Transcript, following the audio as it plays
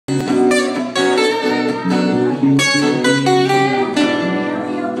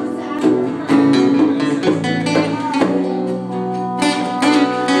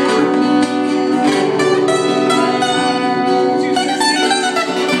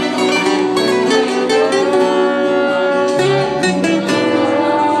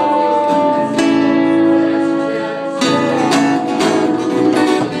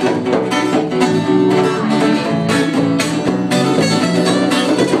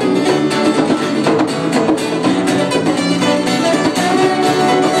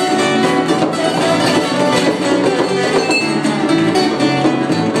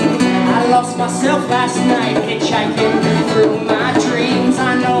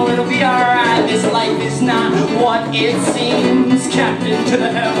what it seems. Captain to the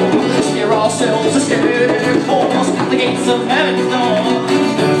helm, steer ourselves a steady course, the gates of heaven's door,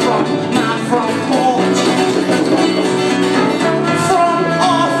 from my front porch, from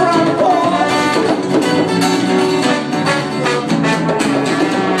our front porch.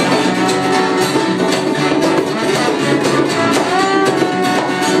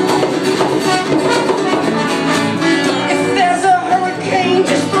 If there's a hurricane,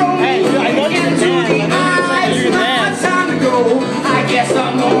 just throw me into the eyes. It's my time to go. I guess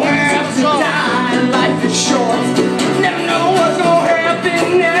I'm gonna have to die. Life is short. Never know what's gonna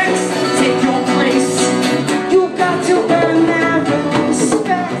happen next. Take your place. You got to earn that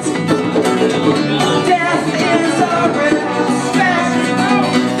respect. Death is a respect.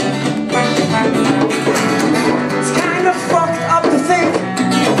 It's kind of fucked up to think.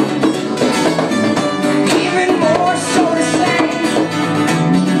 Even more so to say.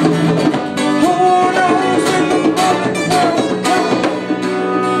 Who knows when the moment will come?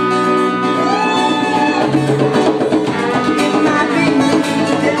 It might be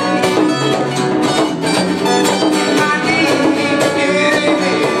today. It might be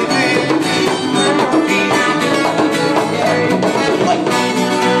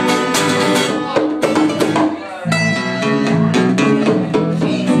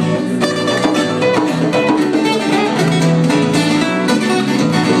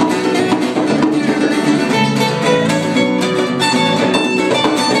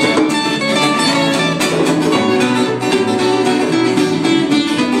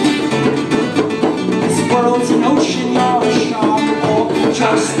this world's an ocean or a shark or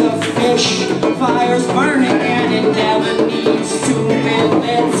just a fish. Fire's burning and it never needs to be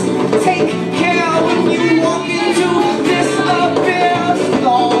lit. Take care when you walk into this abyss. With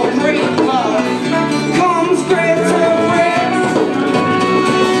all great love comes greater risk.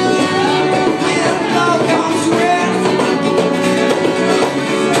 With love comes risk.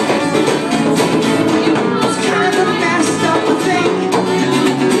 It's kind of messed up to think.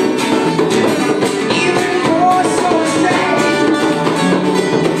 Even more so to say.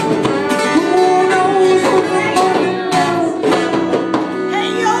 Who knows what the moment is? Hey,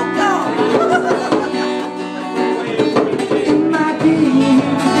 Yoko! It might be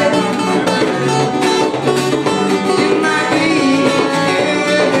today. It might be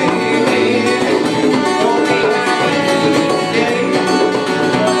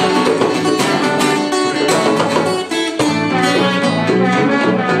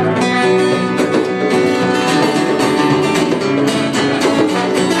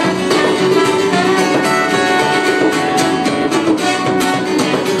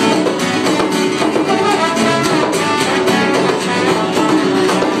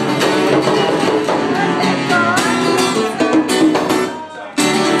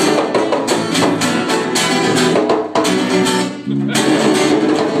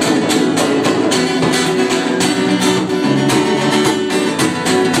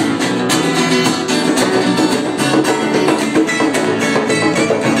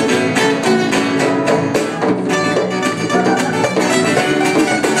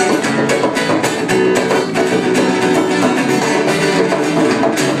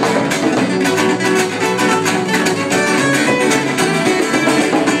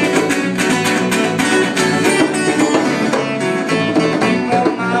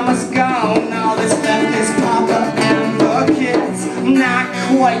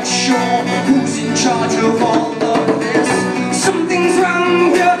quite sure who's in charge of all of this. Something's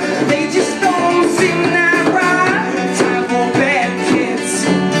wrong here, they just don't seem that right. Time for bad kids,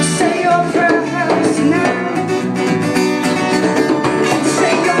 say your prayers tonight.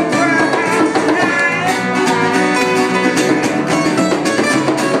 Say your prayers tonight.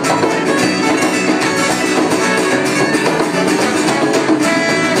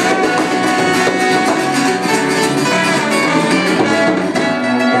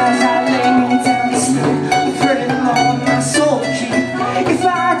 As I lay me down to sleep, I pray, Lord, my soul keep. If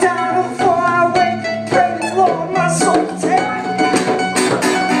I die